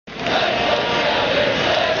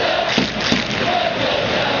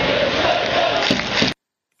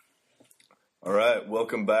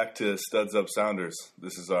welcome back to Studs Up Sounders.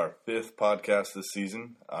 This is our 5th podcast this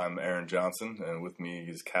season. I'm Aaron Johnson, and with me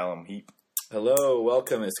is Callum Heap. Hello,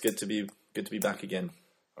 welcome. It's good to be back again.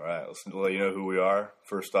 All right, let's let you know who we are.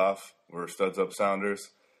 First off, we're Studs Up Sounders.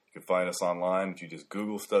 You can find us online if you just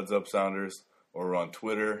Google Studs Up Sounders, or we're on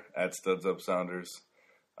Twitter at Studs Up Sounders.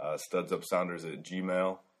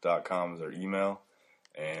 StudsUpSounders@gmail.com is our email,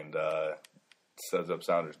 and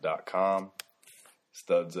StudsUpSounders.com,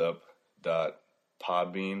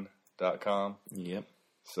 StudsUp.podbean.com. Yep.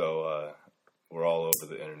 So we're all over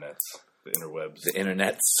the interwebs. The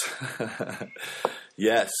internets.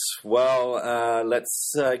 Yes. Well,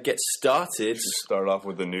 let's get started. Start off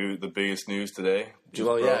with the biggest news today.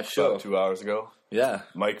 Well, yeah, sure. About 2 hours ago. Yeah.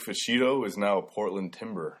 Mike Fascito is now a Portland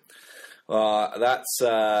Timber. That's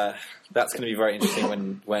going to be very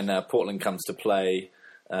interesting when Portland comes to play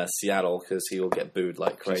Seattle, because he will get booed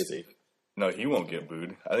like crazy. No, he won't get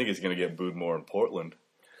booed. I think he's going to get booed more in Portland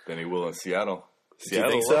than he will in Seattle. Do you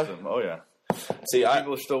think so? Loves him. Oh, yeah. See,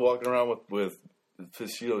 people are still walking around with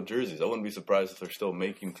Fascito jerseys. I wouldn't be surprised if they're still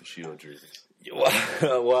making Fascito jerseys.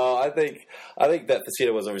 Well, I think that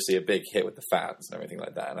Fascito was obviously a big hit with the fans and everything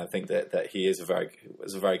like that, and I think that he is a very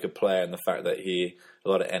good player, and the fact that he a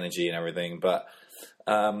lot of energy and everything. But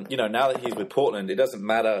now that he's with Portland, it doesn't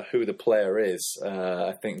matter who the player is.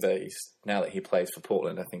 I think that now that he plays for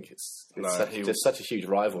Portland, I think it's such a huge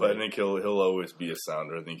rivalry. But I think he'll always be a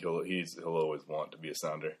Sounder. I think he'll always want to be a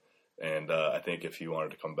Sounder, and I think if he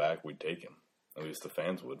wanted to come back, we'd take him. At least the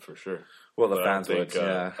fans would, for sure. Well, the fans would,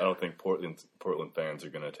 yeah. I don't think Portland fans are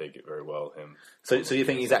going to take it very well. So you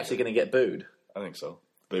think he's actually going to get booed? I think so.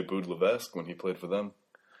 They booed Levesque when he played for them.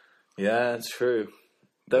 Yeah, it's true.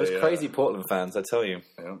 Those crazy Portland fans, I tell you.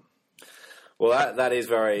 Yeah. Well, that is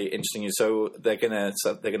very interesting. So they're gonna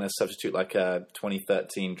substitute like a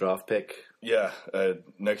 2013 draft pick. Yeah,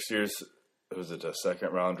 next year's a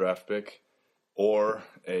second round draft pick or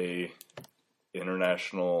a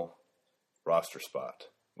international roster spot,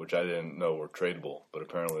 which I didn't know were tradable, but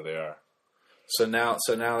apparently they are. So now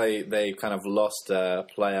they kind of lost a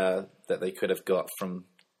player that they could have got from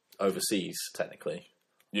overseas, technically.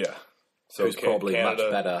 Yeah. So who's probably Canada,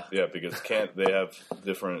 much better. Yeah, because they have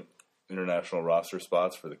different international roster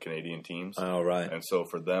spots for the Canadian teams. Oh, right. And so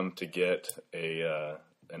for them to get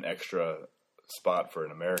an extra spot for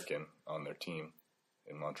an American on their team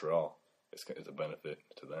in Montreal is a benefit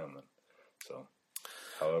to them. And so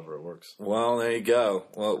however it works. Well, there you go.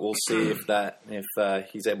 Well, we'll see if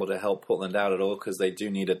he's able to help Portland out at all, because they do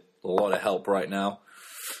need a lot of help right now.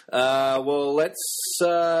 Well, let's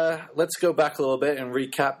go back a little bit and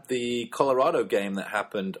recap the Colorado game that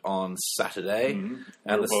happened on Saturday, and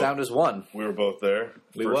the Sounders won. We were both there,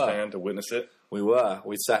 firsthand to witness it. We were.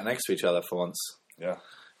 We sat next to each other for once. Yeah,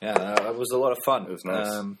 it was a lot of fun. It was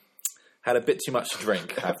nice. Had a bit too much to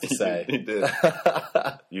drink, I have to say. You did.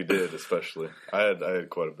 You did, especially. I had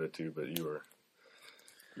quite a bit too, but you were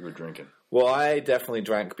drinking. Well, I definitely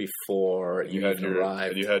drank before you even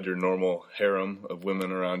arrived. You had your normal harem of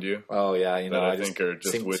women around you. Oh yeah, I think are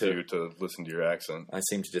just with you to listen to your accent. I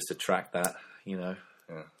seem to just attract that. Yeah.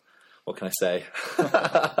 What can I say?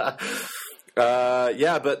 But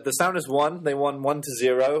the Sounders won. They won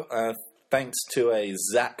 1-0, thanks to a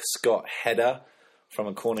Zach Scott header from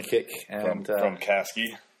a corner kick and from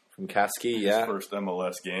Kasky. From Kasky, yeah. His first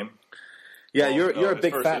MLS game. Yeah, you're a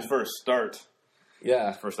big fan. His first start.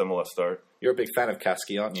 Yeah. First MLS start. You're a big fan of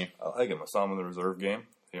Kasky, aren't you? I like him. I saw him in the reserve game.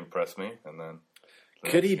 He impressed me. And then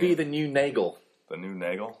could he be the new Nagel? The new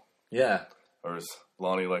Nagel? Yeah. Or as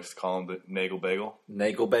Lonnie likes to call him, the Nagel Bagel.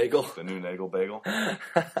 Nagel Bagel? The new Nagel Bagel.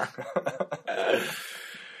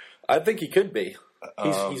 I think he could be.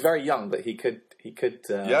 He's very young, but he could be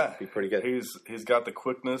pretty good. He's got the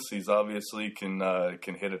quickness. He's obviously can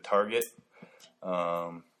hit a target.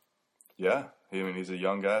 He's a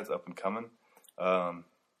young guy. It's up and coming.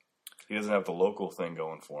 He doesn't have the local thing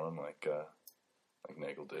going for him like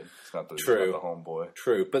Nagel did. It's not the homeboy.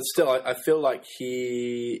 True, but still, I feel like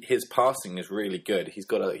his passing is really good. He's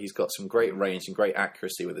got some great range and great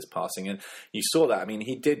accuracy with his passing, and you saw that. I mean,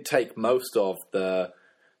 he did take most of the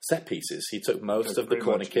set pieces. He took most of the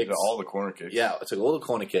corner kicks. All the corner kicks. Yeah, took all the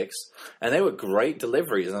corner kicks, and they were great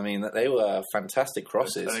deliveries. I mean, they were fantastic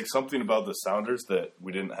crosses. I think something about the Sounders that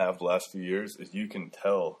we didn't have the last few years is you can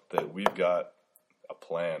tell that we've got a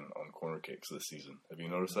plan on corner kicks this season. Have you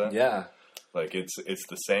noticed that? Yeah. Like, it's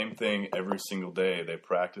the same thing every single day. They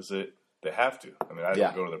practice it. They have to. I mean, I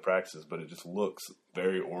don't go to their practices, but it just looks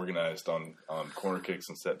very organized on corner kicks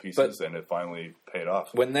and set pieces, and it finally paid off.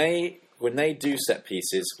 When they do set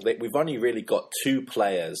pieces, we've only really got two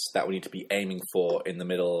players that we need to be aiming for in the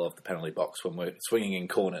middle of the penalty box when we're swinging in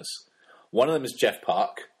corners. One of them is Jeff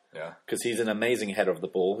Park. Yeah, because he's an amazing header of the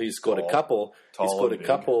ball. He's scored a Tall, couple. tall He's scored a and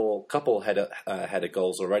big. couple header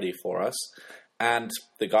goals already for us. And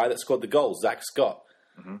the guy that scored the goal, Zach Scott.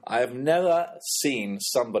 Mm-hmm. I have never seen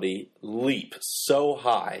somebody leap so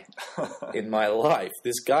high in my life.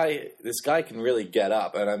 This guy can really get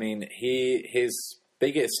up, and I mean, his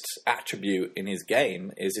biggest attribute in his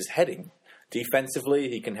game is his heading. Defensively,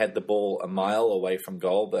 he can head the ball a mile away from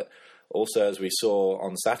goal, but also, as we saw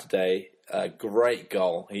on Saturday, a great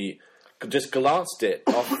goal. He just glanced it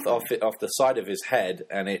off the side of his head,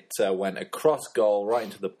 and it went across goal right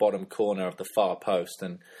into the bottom corner of the far post,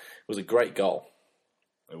 and it was a great goal.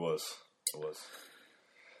 It was.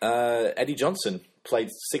 Eddie Johnson played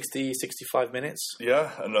 60, 65 minutes. Yeah,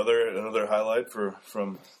 another highlight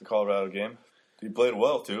from the Colorado game. He played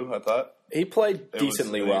well too, I thought. He played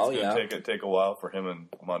decently well. It's Yeah, gonna take a while for him and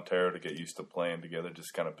Montero to get used to playing together,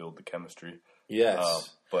 just kind of build the chemistry.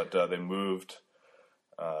 yes, But they moved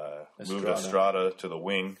Estrada to the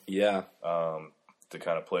wing yeah. to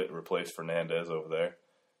kind of replace Fernandez over there,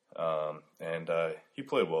 and he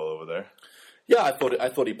played well over there. Yeah, I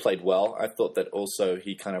thought he played well. I thought that also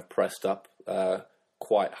he kind of pressed up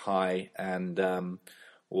quite high and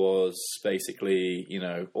was basically,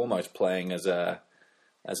 almost playing as a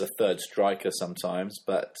third striker sometimes.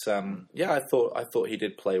 But yeah, I thought he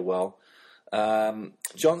did play well.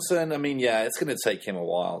 Johnson, I mean, yeah, it's going to take him a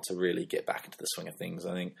while to really get back into the swing of things.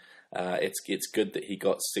 I think it's good that he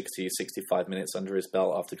got 60, 65 minutes under his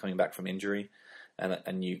belt after coming back from injury,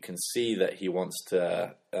 and you can see that he wants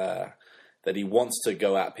to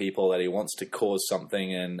go at people, that he wants to cause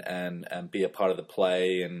something and be a part of the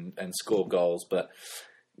play and score goals. But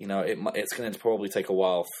it's going to probably take a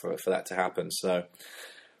while for that to happen. So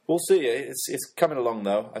we'll see. It's coming along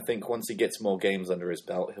though. I think once he gets more games under his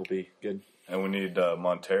belt, he'll be good. And we need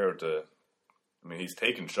Montero to. I mean, he's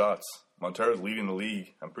taking shots. Montero's leading the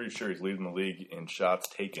league. I'm pretty sure he's leading the league in shots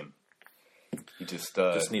taken. He just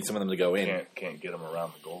need some of them to go in. Can't get him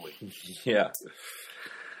around the goalie. Yeah.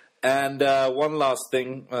 And one last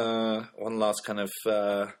thing, one last kind of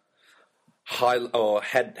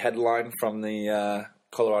headline from the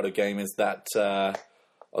Colorado game is that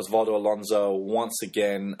Osvaldo Alonso once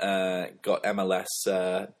again got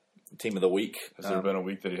MLS Team of the Week. Has there been a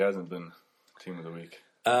week that he hasn't been Team of the Week?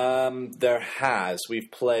 There has.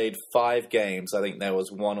 We've played 5 games. I think there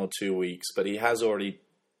was 1 or 2 weeks, but he has already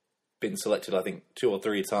been selected, I think, 2 or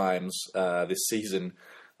 3 times this season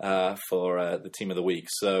for the Team of the Week.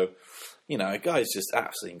 So, a guy's just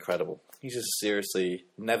absolutely incredible. He just seriously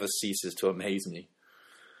never ceases to amaze me.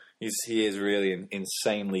 He is really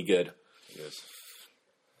insanely good. He is.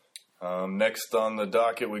 Next on the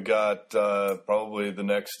docket, we got probably the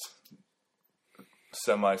next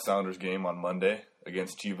semi-Sounders game on Monday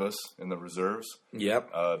against Chivas in the reserves.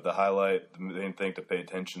 Yep. The highlight, the main thing to pay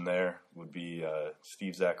attention there would be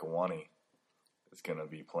Steve Zakawani is going to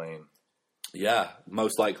be playing. Yeah,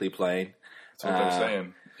 most likely playing. That's what they're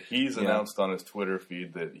saying. He's announced on his Twitter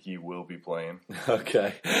feed that he will be playing.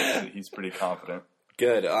 Okay. He's pretty confident.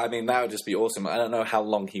 Good. I mean, that would just be awesome. I don't know how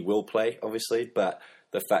long he will play, obviously, but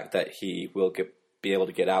the fact that he will be able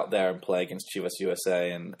to get out there and play against Chivas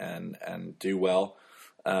USA and do well,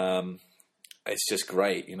 it's just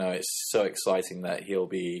great. It's so exciting that he'll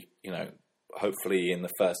be, hopefully in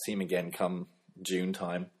the first team again come June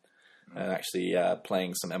time and actually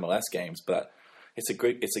playing some MLS games. But it's a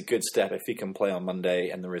good step. If he can play on Monday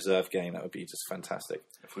and the reserve game, that would be just fantastic.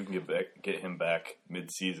 If we can get him back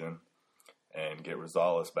mid-season and get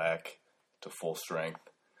Rosales back to full strength,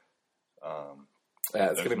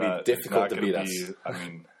 it's going to be difficult to beat us. I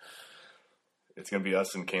mean, it's going to be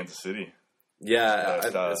us in Kansas City. Yeah,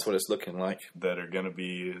 that's what it's looking like. That are going to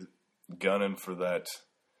be gunning for that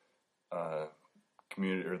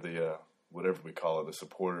community or the whatever we call it, the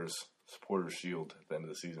supporters shield at the end of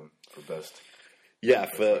the season for best. Yeah,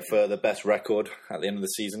 for the best record at the end of the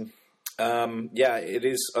season. Yeah, it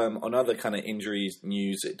is. On other kind of injuries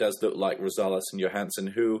news, it does look like Rosales and Johansson,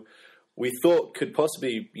 who we thought could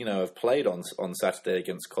possibly, have played on Saturday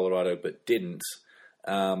against Colorado, but didn't.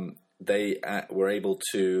 They were able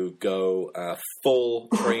to go full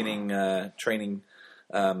training the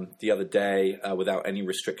other day without any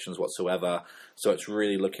restrictions whatsoever. So it's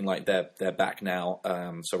really looking like they're back now.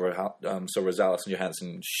 So Rosales and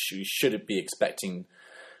Johansson should be expecting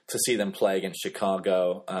to see them play against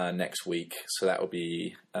Chicago next week. So that would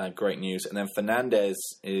be great news. And then Fernandez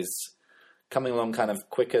is coming along kind of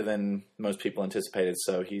quicker than most people anticipated.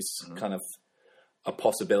 So he's kind of a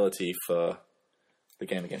possibility for the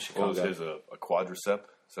game against Chicago. What was his, a quadricep?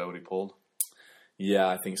 Is that what he pulled? Yeah,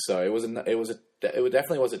 I think so. It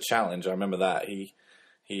definitely was a challenge. I remember that he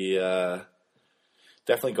He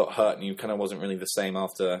definitely got hurt, and he kind of wasn't really the same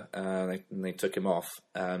after they took him off.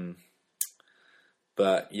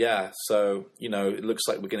 But yeah, so it looks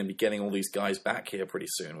like we're going to be getting all these guys back here pretty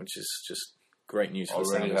soon, which is just great news for the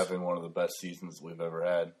Already Sounders. having one of the best seasons we've ever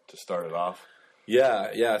had to start it off.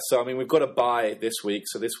 Yeah. So, I mean, we've got a bye this week.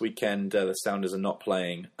 So this weekend, the Sounders are not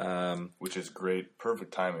playing. Which is great.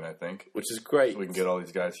 Perfect timing, I think. Which is great. So we can get all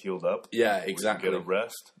these guys healed up. Yeah, exactly. We can get a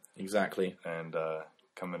rest. Exactly. And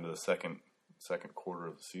come into the second quarter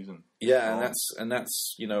of the season. Yeah, and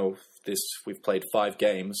that's we've played 5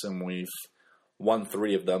 games and we've won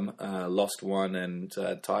 3 of them, lost 1 and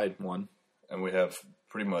tied 1. And we have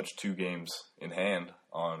pretty much 2 games in hand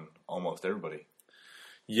on almost everybody.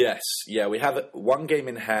 Yes, yeah, we have 1 game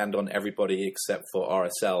in hand on everybody except for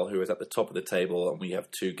RSL, who is at the top of the table, and we have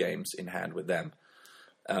 2 games in hand with them.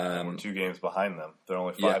 And we're 2 games behind them. They're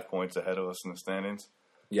only 5 points ahead of us in the standings.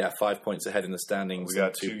 Yeah, 5 points ahead in the standings. We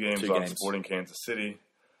got 2 games on Sporting Kansas City,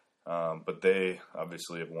 but they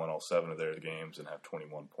obviously have won all 7 of their games and have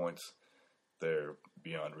 21 points. They're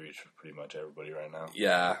beyond reach for pretty much everybody right now.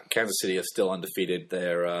 Yeah, Kansas City are still undefeated.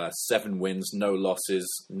 They're 7 wins, no losses,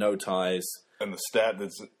 no ties. And the stat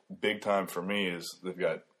that's big time for me is they've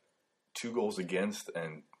got 2 goals against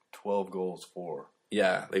and 12 goals for.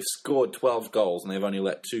 Yeah, they've scored 12 goals and they've only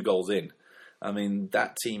let 2 goals in. I mean,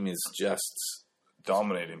 that team is just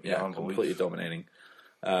dominating beyond belief. Completely dominating.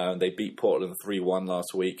 They beat Portland 3-1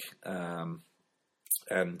 last week. Their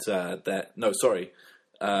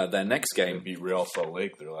next game... They beat Real Salt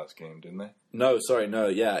Lake their last game, didn't they?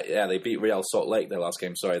 Yeah, they beat Real Salt Lake their last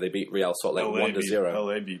game. Sorry, they beat Real Salt Lake 1-0.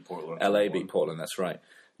 LA beat Portland. LA beat Portland, that's right.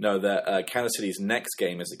 No, Kansas City's next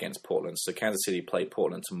game is against Portland, so Kansas City play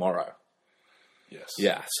Portland tomorrow. Yes.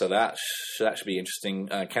 Yeah, so that should be interesting.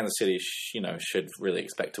 Kansas City, should really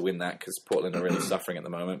expect to win that because Portland are really suffering at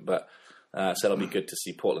the moment. But so it'll be good to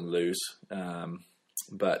see Portland lose. Kansas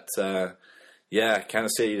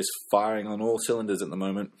City is firing on all cylinders at the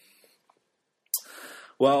moment.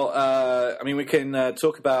 Well, we can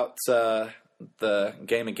talk about the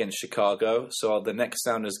game against Chicago. So the next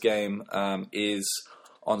Sounders game is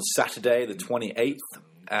on Saturday, the 28th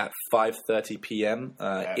at 5:30 p.m.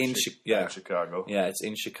 in Chicago. Yeah, it's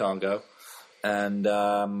in Chicago. And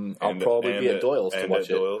I'll probably be at Doyle's to watch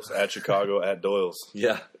it. At Chicago, at Doyle's.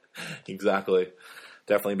 Yeah, exactly.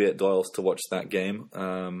 Definitely be at Doyle's to watch that game.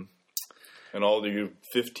 And all you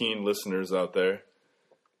 15 listeners out there,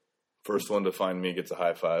 first one to find me gets a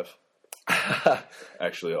high five.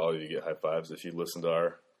 Actually, all of you get high fives if you listen to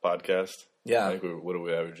our podcast. Yeah. I think what are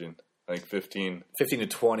we averaging? I think 15. 15 to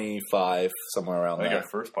 25, somewhere around there. I think our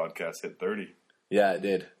first podcast hit 30. Yeah, it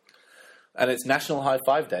did. And it's National High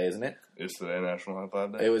Five Day, isn't it? Is today National High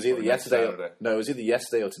Five Day? It was either yesterday. It was either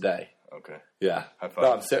yesterday or today. Okay. Yeah. High five.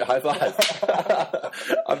 No, I'm serious. High five.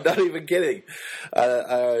 I'm not even kidding.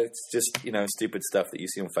 It's just, stupid stuff that you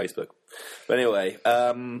see on Facebook. But anyway.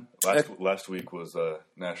 Last week was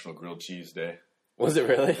National Grilled Cheese Day. Was it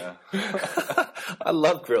really? Yeah. I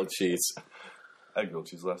love grilled cheese. I had grilled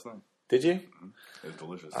cheese last night. Did you? Mm-hmm. It was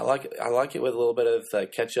delicious. I like it with a little bit of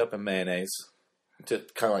ketchup and mayonnaise.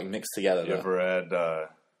 Just kind of like mixed together. You ever had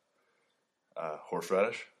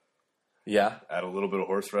horseradish? Yeah. Add a little bit of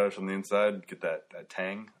horseradish on the inside, get that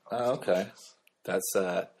tang. Oh, okay. That's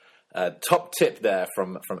a top tip there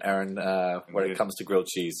from Aaron when it comes to grilled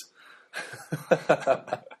cheese.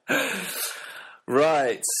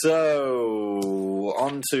 Right, so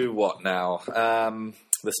on to what now?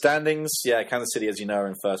 The standings, Kansas City, as you know, are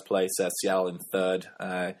in first place. Seattle in third.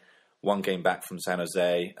 1 game back from San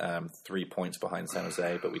Jose, 3 points behind San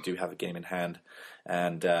Jose, but we do have a game in hand,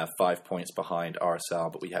 and 5 points behind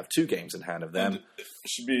RSL, but we have 2 games in hand of them. And it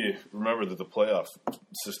should be remember that the playoff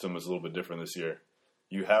system is a little bit different this year.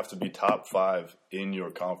 You have to be top 5 in your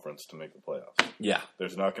conference to make the playoffs. Yeah.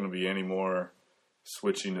 There's not going to be any more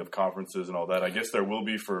switching of conferences and all that. I guess there will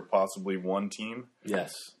be for possibly 1 team.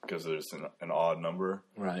 Yes. Because there's an odd number.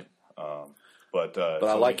 Right. But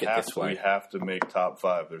I like it this way. We have to make top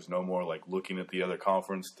 5. There's no more like looking at the other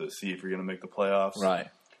conference to see if you're going to make the playoffs. Right.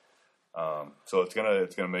 So it's gonna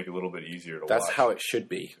make it a little bit easier to watch. That's how it should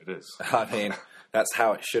be. It is. I mean, that's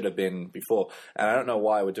how it should have been before. And I don't know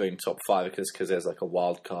why we're doing top 5 because there's like a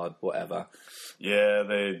wild card, whatever. Yeah,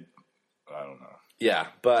 I don't know. Yeah,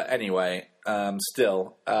 but anyway,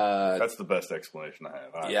 still. That's the best explanation I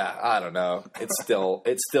have. I don't know. It's still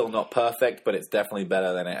not perfect, but it's definitely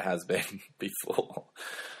better than it has been before.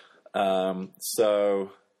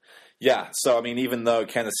 So I mean, even though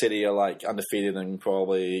Kansas City are like undefeated and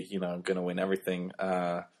probably going to win everything,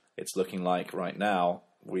 it's looking like right now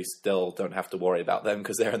we still don't have to worry about them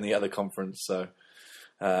because they're in the other conference. So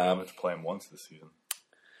I'm to play them once this season.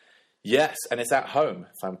 Yes, and it's at home,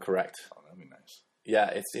 if I'm correct. Oh, that'd be nice. Yeah,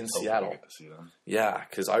 it's in Hopefully I Seattle. get to see them. Yeah,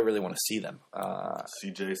 because I really want to see them.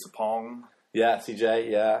 CJ Sapong. Yeah, CJ,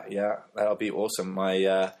 yeah. That'll be awesome.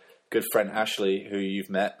 My good friend Ashley, who you've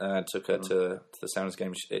met, took her to the Sounders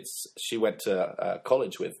game. She went to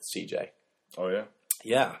college with CJ. Oh, yeah?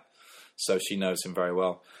 Yeah, so she knows him very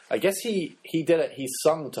well. I guess he did it. He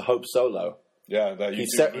sung to Hope Solo. Yeah, that He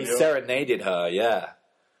YouTube video. serenaded her. Yeah,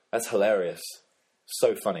 that's hilarious.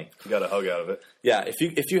 So funny. You got a hug out of it. Yeah,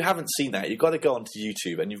 if you haven't seen that, you've got to go onto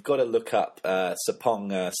YouTube and you've got to look up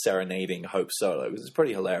Sapong serenading Hope Solo. It's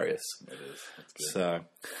pretty hilarious. It is. That's good. So,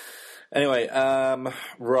 anyway,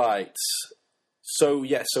 right. So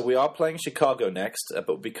we are playing Chicago next,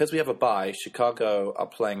 but because we have a bye, Chicago are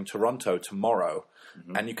playing Toronto tomorrow.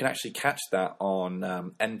 And you can actually catch that on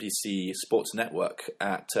NBC Sports Network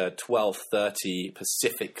at 12:30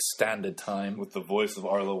 Pacific Standard Time. With the voice of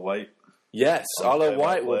Arlo White. Yes, Arlo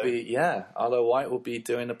White will play-by-play. be. Yeah, Arlo White will be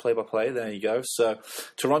doing the play-by-play. There you go. So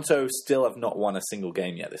Toronto still have not won a single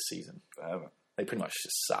game yet this season. I haven't. They pretty much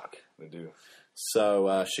just suck. They do.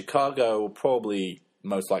 So Chicago will probably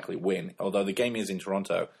most likely win, although the game is in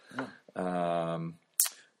Toronto.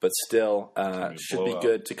 But still, be a should be blowout.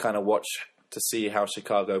 good to kind of watch to see how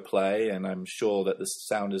Chicago play, and I'm sure that the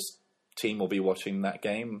Sounders team will be watching that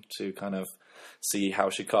game to kind of see how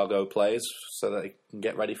Chicago plays so that they can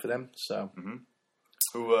get ready for them. So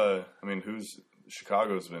Who's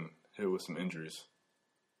Chicago's been hit with some injuries.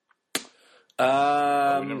 We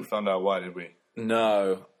Um, never found out why, did we?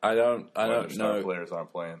 no, I don't Why their know. star players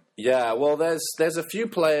aren't playing. Yeah, well, there's a few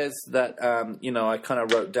players that I kind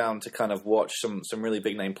of wrote down to kind of watch some really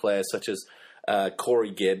big name players such as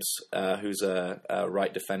Corey Gibbs, who's a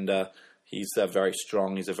right defender. He's very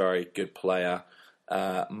strong. He's a very good player.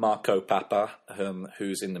 Marco Papa,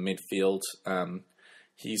 who's in the midfield.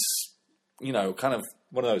 He's kind of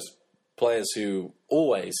one of those players who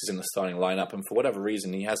always is in the starting lineup, and for whatever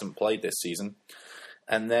reason, he hasn't played this season.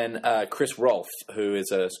 And then Chris Rolfe, who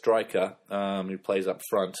is a striker who plays up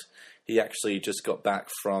front. He actually just got back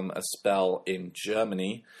from a spell in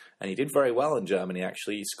Germany, and he did very well in Germany,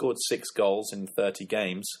 actually. He scored 6 goals in 30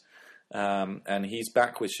 games, and he's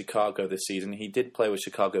back with Chicago this season. He did play with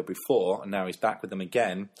Chicago before, and now he's back with them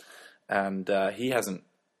again, and he hasn't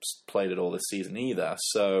played at all this season either.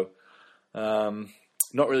 So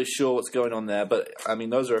not really sure what's going on there, but, I mean,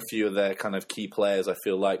 those are a few of their kind of key players I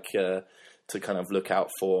feel like to kind of look out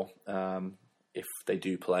for if they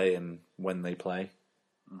do play and when they play.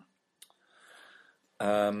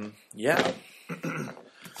 Yeah.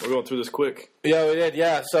 We're going through this quick. Yeah, we did,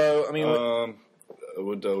 yeah. So, I mean...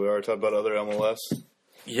 We already talked about other MLS?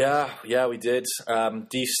 Yeah, we did.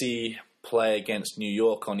 DC play against New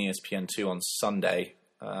York on ESPN2 on Sunday.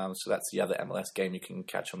 So that's the other MLS game you can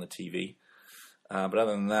catch on the TV. But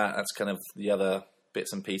other than that, that's kind of the other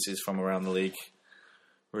bits and pieces from around the league,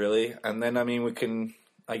 really. And then, I mean, we can,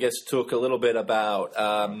 I guess, talk a little bit about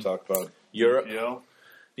Talk about Europe. EPL.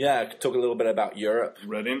 Yeah, talk a little bit about Europe.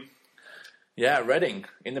 Reading. Yeah, Reading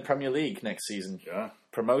in the Premier League next season. Yeah.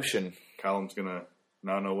 Promotion. Callum's going to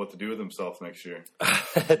now know what to do with himself next year.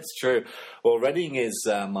 That's true. Well, Reading is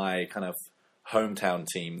my kind of hometown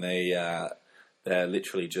team. They're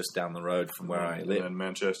literally just down the road from where I live. And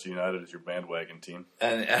Manchester United is your bandwagon team.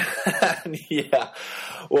 And yeah,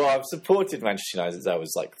 well, I've supported Manchester United since I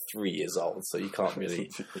was like 3 years old, so you can't really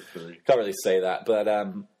say that. But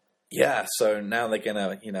yeah, so now they're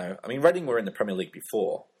gonna, I mean, Reading were in the Premier League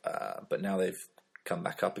before, but now they've come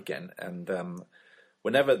back up again. And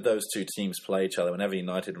whenever those two teams play each other, whenever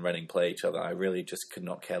United and Reading play each other, I really just could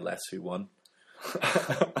not care less who won.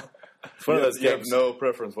 It's one of those You have games. no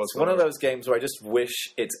preference It's whatsoever. one of those games where I just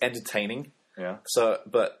wish it's entertaining. Yeah. So,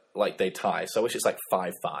 but like they tie, so I wish it's like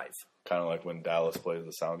 5-5. Kind of like when Dallas plays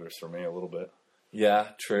the Sounders for me a little bit. Yeah,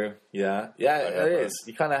 true. Yeah, it is.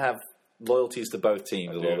 You kind of have loyalties to both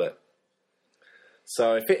teams a little bit.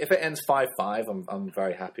 So if it ends 5-5, I'm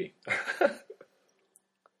very happy.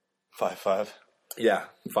 5-5. Yeah,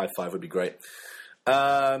 5-5 would be great.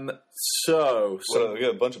 So We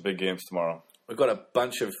got a bunch of big games tomorrow. we've got a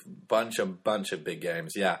bunch of big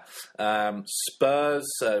games. Yeah, Spurs,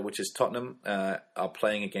 which is Tottenham, are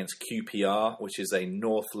playing against QPR, which is a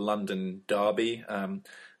North London derby.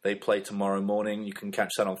 They play tomorrow morning. You can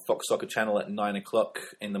catch that on Fox Soccer Channel at 9:00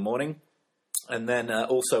 in the morning. And then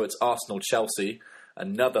also it's Arsenal-Chelsea,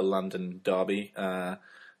 another London derby.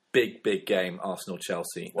 Big game,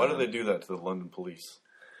 Arsenal-Chelsea. Why do they do that to the London police?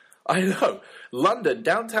 I know. London,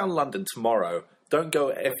 downtown London tomorrow, don't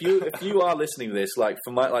go. If you are listening to this, like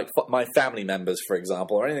for my family members, for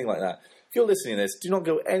example, or anything like that. If you're listening to this, do not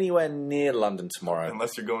go anywhere near London tomorrow.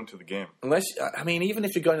 Unless you're going to the game. Even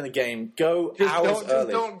if you're going to the game, go hours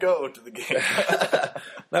early. Just don't go to the game.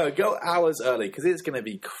 No, go hours early because it's going to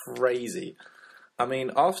be crazy. I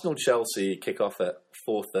mean, Arsenal-Chelsea kick off at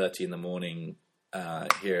 4:30 in the morning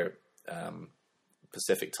here,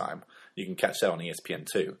 Pacific time. You can catch that on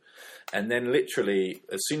ESPN2. And then literally,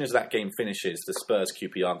 as soon as that game finishes, the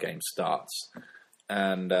Spurs-QPR game starts.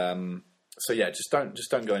 And so yeah, just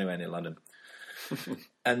don't go anywhere near London.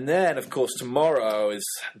 And then, of course, tomorrow is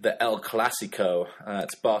the El Clasico.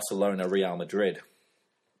 It's Barcelona-Real Madrid.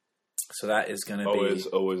 So that is going to be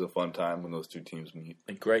always a fun time when those two teams meet.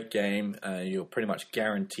 A great game. You're pretty much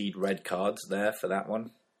guaranteed red cards there for that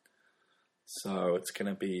one. So it's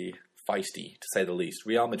going to be feisty, to say the least.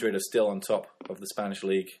 Real Madrid are still on top of the Spanish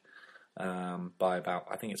league by about,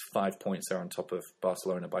 I think it's 5 points. They're on top of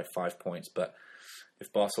Barcelona by 5 points. But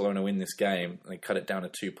if Barcelona win this game and they cut it down to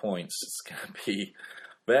 2 points, it's going to be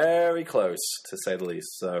very close, to say the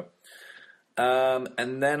least. So,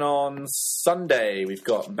 and then on Sunday, we've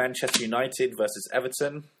got Manchester United versus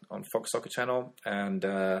Everton on Fox Soccer Channel. And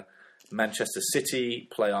Manchester City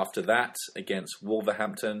play after that against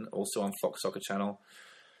Wolverhampton, also on Fox Soccer Channel.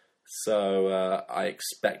 So I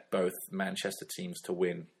expect both Manchester teams to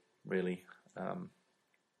win, really.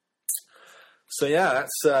 So yeah,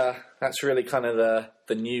 that's really kind of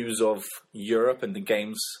the news of Europe and the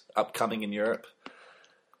games upcoming in Europe.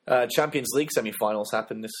 Champions League semi-finals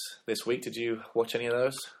happened this week. Did you watch any of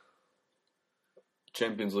those?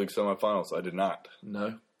 Champions League semi-finals? I did not.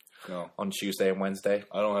 No? No. On Tuesday and Wednesday?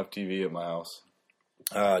 I don't have TV at my house.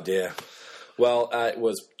 Oh, dear. Well, it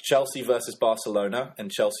was Chelsea versus Barcelona,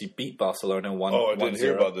 and Chelsea beat Barcelona 1-0. Oh, I didn't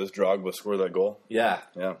hear about this. Drogba scored that goal? Yeah.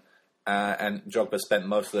 Yeah. And Drogba spent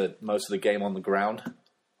most of the game on the ground.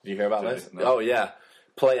 Did you hear about this? No. Oh, yeah.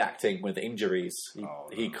 Play acting with injuries.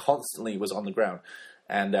 He constantly was on the ground.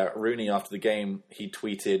 And Rooney, after the game, he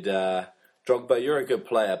tweeted, Drogba, you're a good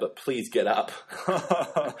player, but please get up.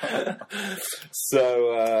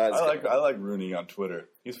 So I like Rooney on Twitter.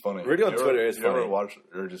 He's funny. Rooney on Twitter is funny. You ever watch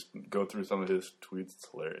or just go through some of his tweets? It's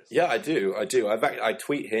hilarious. Yeah, I do. I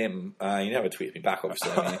tweet him. He never tweets me back,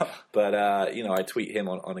 obviously. But I tweet him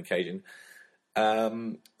on occasion.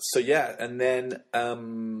 So yeah, and then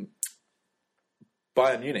Bayern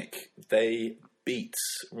Munich, they beat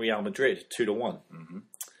Real Madrid 2-1. Mm-hmm.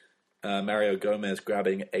 Mario Gomez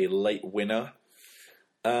grabbing a late winner.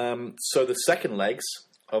 So the second legs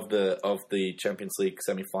of the Champions League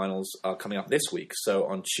semi-finals are coming up this week. So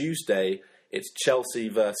on Tuesday, it's Chelsea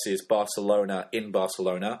versus Barcelona in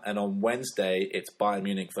Barcelona, and on Wednesday, it's Bayern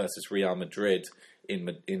Munich versus Real Madrid in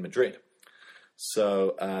Madrid.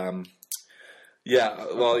 So, yeah,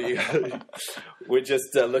 well, we're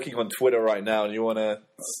just looking on Twitter right now, and you want to...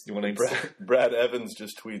 Brad Evans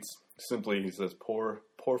just tweets simply. He says, "Poor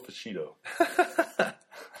Fascido."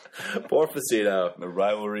 Poor Fascido. The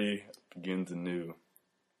rivalry begins anew.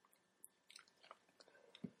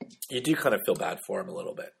 You do kind of feel bad for him a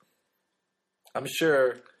little bit. I'm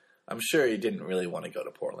sure he didn't really want to go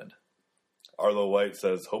to Portland. Arlo White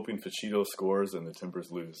says, "Hoping Fascido scores and the Timbers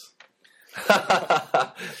lose."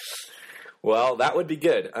 Well, that would be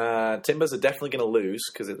good. Timbers are definitely going to lose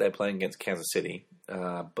because they're playing against Kansas City.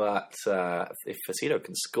 But if Fascido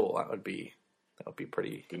can score, that would be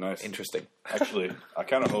pretty nice. Interesting. Actually, I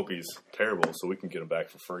kind of hope he's terrible so we can get him back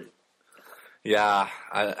for free. Yeah,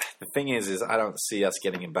 the thing is I don't see us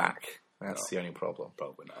getting him back. That's the only problem.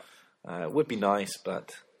 Probably not. It would be nice,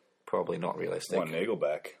 but probably not realistic. I want Nagel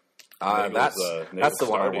back. That's the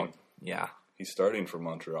one I want. Yeah, he's starting for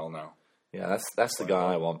Montreal now. Yeah, that's the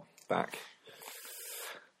guy I want back.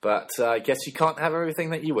 But I guess you can't have everything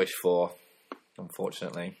that you wish for,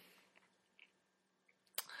 unfortunately.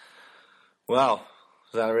 Well,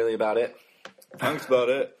 is that really about it? That's about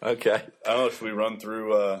it. Okay. I don't know, should we run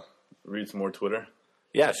through, read some more Twitter?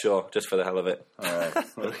 Yeah, sure, just for the hell of it. All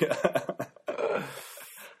right.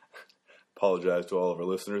 Apologize to all of our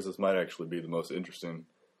listeners. This might actually be the most interesting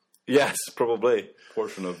Yes, probably.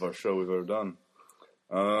 portion of our show we've ever done.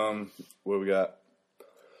 What we got?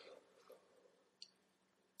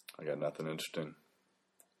 I got nothing interesting.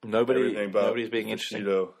 Nobody's being interesting.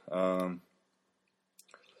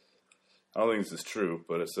 I don't think this is true,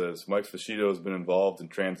 but it says Mike Fascido has been involved in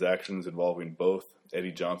transactions involving both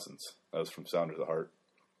Eddie Johnsons. That was from Sound of the Heart.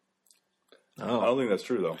 Oh. I don't think that's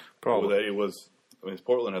true, though. Probably.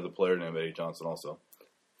 Portland has a player named Eddie Johnson also.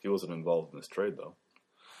 He wasn't involved in this trade, though.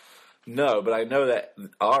 No, but I know that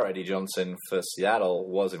our Eddie Johnson for Seattle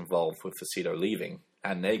was involved with Fascido leaving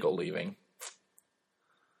and Nagel leaving.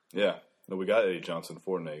 Yeah. No, we got Eddie Johnson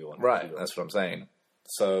for Nagel. Right, that's what I'm saying.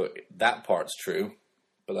 So that part's true,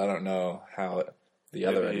 but I don't know how the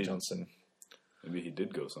other Eddie Johnson... Maybe he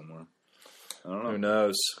did go somewhere. I don't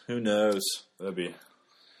know. Who knows? That'd be...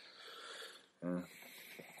 All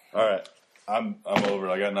right. I'm over.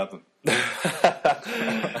 I got nothing.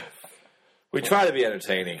 We try to be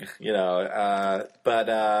entertaining,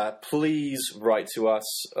 but please write to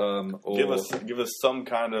us or give us some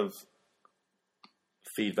kind of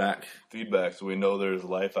feedback so we know there's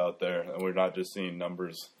life out there and we're not just seeing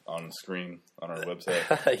numbers on the screen on our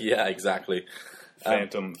website. Yeah, exactly.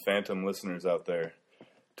 Phantom listeners out there.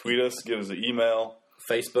 Tweet us, give us an email,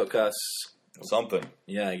 Facebook us, something.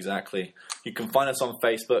 Yeah, exactly. You can find us on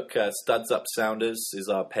Facebook. Studs Up Sounders is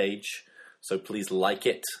our page, so please like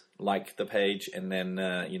the page, and then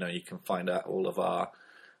you can find out all of our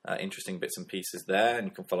interesting bits and pieces there, and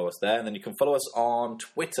you can follow us there, and then you can follow us on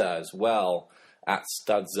Twitter as well at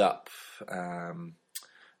Studs Up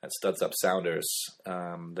Sounders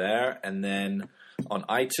there, and then on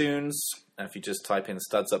iTunes, if you just type in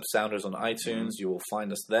Studs Up Sounders on iTunes, you will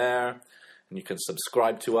find us there, and you can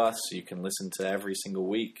subscribe to us. So you can listen to every single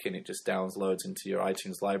week, and it just downloads into your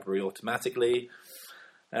iTunes library automatically.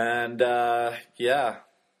 And and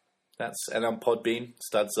on Podbean,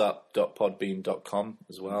 studsup.podbean.com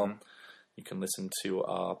as well. Mm-hmm. You can listen to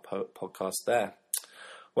our podcast there.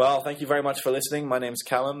 Well, thank you very much for listening. My name's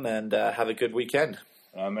Callum, and have a good weekend.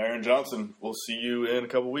 I'm Aaron Johnson. We'll see you in a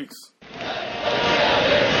couple weeks.